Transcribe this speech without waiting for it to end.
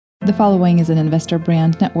The following is an Investor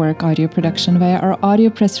Brand Network audio production via our audio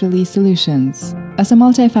press release solutions. As a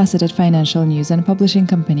multifaceted financial news and publishing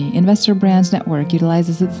company, Investor Brand Network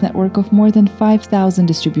utilizes its network of more than 5,000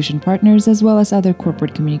 distribution partners as well as other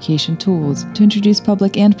corporate communication tools to introduce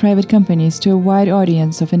public and private companies to a wide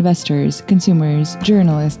audience of investors, consumers,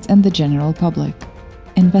 journalists, and the general public.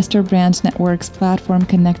 Investor Brand Network's platform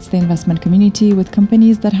connects the investment community with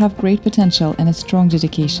companies that have great potential and a strong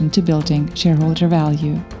dedication to building shareholder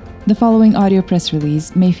value. The following audio press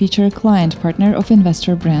release may feature a client partner of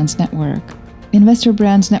Investor Brand Network. Investor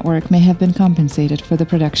Brand Network may have been compensated for the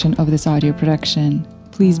production of this audio production.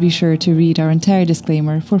 Please be sure to read our entire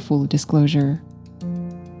disclaimer for full disclosure.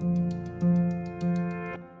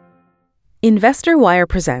 Investor Wire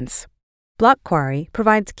presents BlockQuarry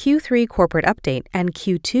provides Q3 corporate update and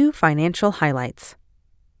Q2 financial highlights.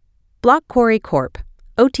 BlockQuarry Corp,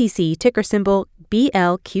 OTC ticker symbol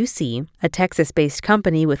BLQC, a Texas-based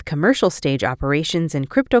company with commercial stage operations in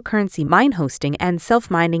cryptocurrency mine hosting and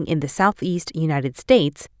self-mining in the Southeast United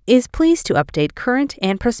States, is pleased to update current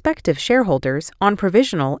and prospective shareholders on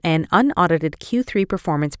provisional and unaudited Q3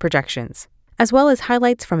 performance projections, as well as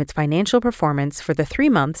highlights from its financial performance for the 3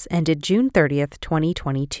 months ended June 30th,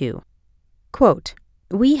 2022. Quote,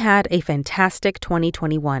 "We had a fantastic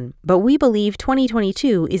 2021, but we believe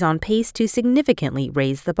 2022 is on pace to significantly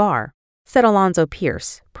raise the bar," said Alonzo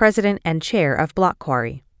Pierce, president and chair of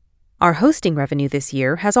BlockQuarry. "Our hosting revenue this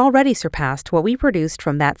year has already surpassed what we produced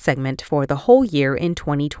from that segment for the whole year in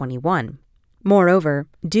 2021. Moreover,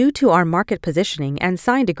 due to our market positioning and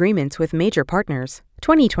signed agreements with major partners,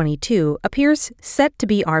 2022 appears set to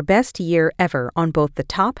be our best year ever on both the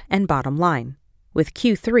top and bottom line, with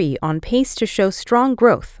Q3 on pace to show strong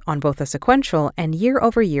growth on both a sequential and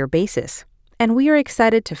year-over-year basis, and we are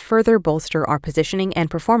excited to further bolster our positioning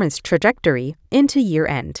and performance trajectory into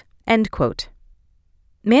year-end." End quote.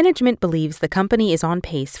 Management believes the company is on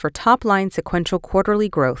pace for top-line sequential quarterly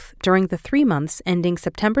growth during the 3 months ending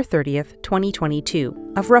September 30th, 2022,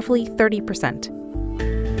 of roughly 30%.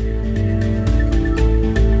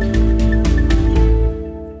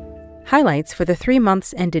 Highlights for the 3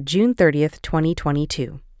 months ended June 30th,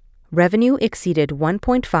 2022. Revenue exceeded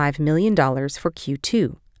 $1.5 million for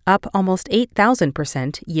Q2, up almost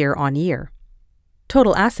 8,000% year-on-year.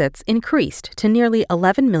 Total assets increased to nearly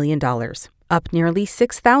 $11 million, up nearly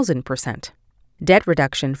 6,000%. Debt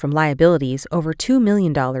reduction from liabilities over $2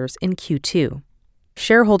 million in Q2.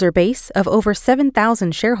 Shareholder base of over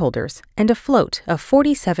 7,000 shareholders and a float of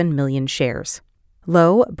 47 million shares.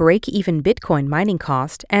 Low break-even Bitcoin mining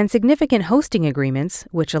cost and significant hosting agreements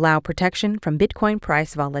which allow protection from Bitcoin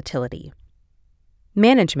price volatility.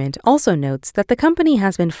 Management also notes that the company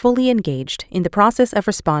has been fully engaged in the process of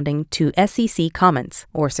responding to SEC comments,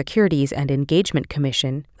 or Securities and Engagement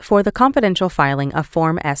Commission, for the confidential filing of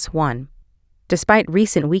Form S-1. Despite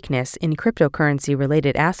recent weakness in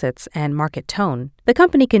cryptocurrency-related assets and market tone, the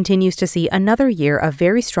company continues to see another year of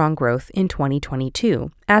very strong growth in 2022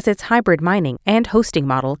 as its hybrid mining and hosting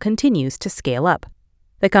model continues to scale up.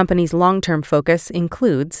 The company's long-term focus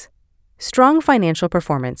includes strong financial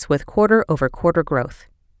performance with quarter-over-quarter growth,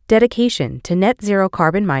 dedication to net zero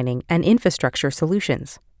carbon mining and infrastructure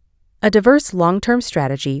solutions, a diverse long-term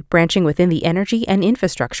strategy branching within the energy and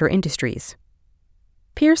infrastructure industries.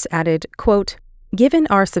 Pierce added, quote, "Given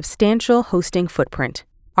our substantial hosting footprint,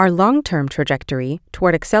 our long-term trajectory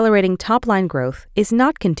toward accelerating top-line growth is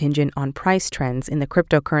not contingent on price trends in the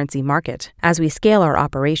cryptocurrency market as we scale our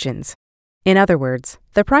operations. In other words,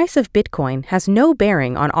 the price of Bitcoin has no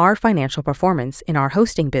bearing on our financial performance in our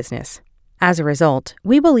hosting business. As a result,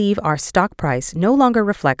 we believe our stock price no longer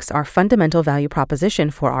reflects our fundamental value proposition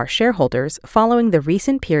for our shareholders following the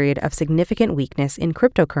recent period of significant weakness in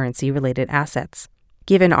cryptocurrency-related assets.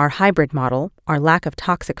 Given our hybrid model, our lack of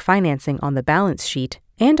toxic financing on the balance sheet,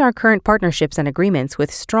 and our current partnerships and agreements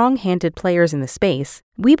with strong-handed players in the space,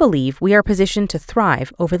 we believe we are positioned to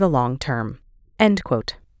thrive over the long term." End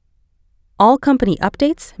quote. All company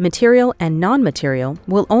updates, material and non-material,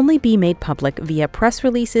 will only be made public via press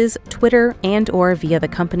releases, Twitter, and/or via the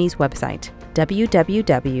company's website,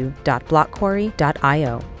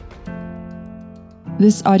 www.blockquarry.io.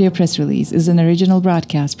 This audio press release is an original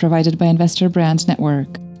broadcast provided by Investor Brand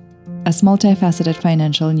Network, a multifaceted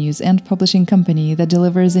financial news and publishing company that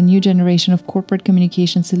delivers a new generation of corporate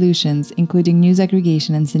communication solutions, including news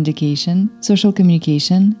aggregation and syndication, social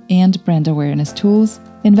communication, and brand awareness tools.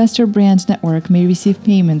 Investor Brand Network may receive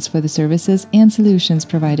payments for the services and solutions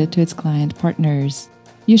provided to its client partners.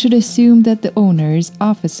 You should assume that the owners,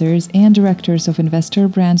 officers, and directors of Investor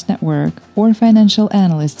Brand Network or financial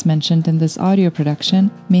analysts mentioned in this audio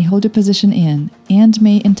production may hold a position in and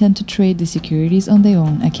may intend to trade the securities on their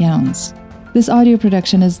own accounts. This audio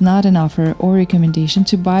production is not an offer or recommendation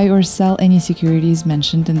to buy or sell any securities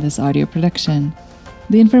mentioned in this audio production.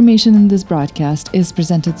 The information in this broadcast is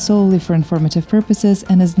presented solely for informative purposes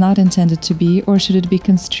and is not intended to be or should it be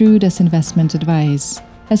construed as investment advice.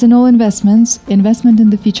 As in all investments, investment in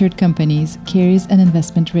the featured companies carries an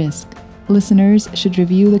investment risk. Listeners should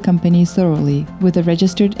review the companies thoroughly with a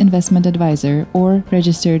registered investment advisor or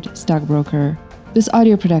registered stockbroker. This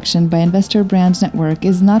audio production by Investor Brand Network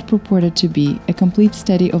is not purported to be a complete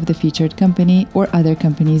study of the featured company or other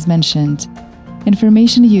companies mentioned.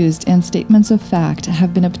 Information used and statements of fact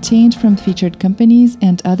have been obtained from featured companies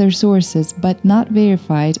and other sources but not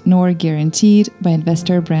verified nor guaranteed by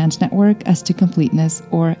Investor Brand Network as to completeness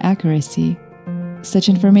or accuracy. Such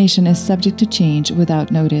information is subject to change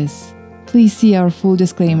without notice. Please see our full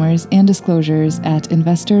disclaimers and disclosures at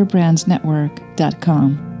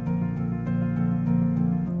investorbrandnetwork.com.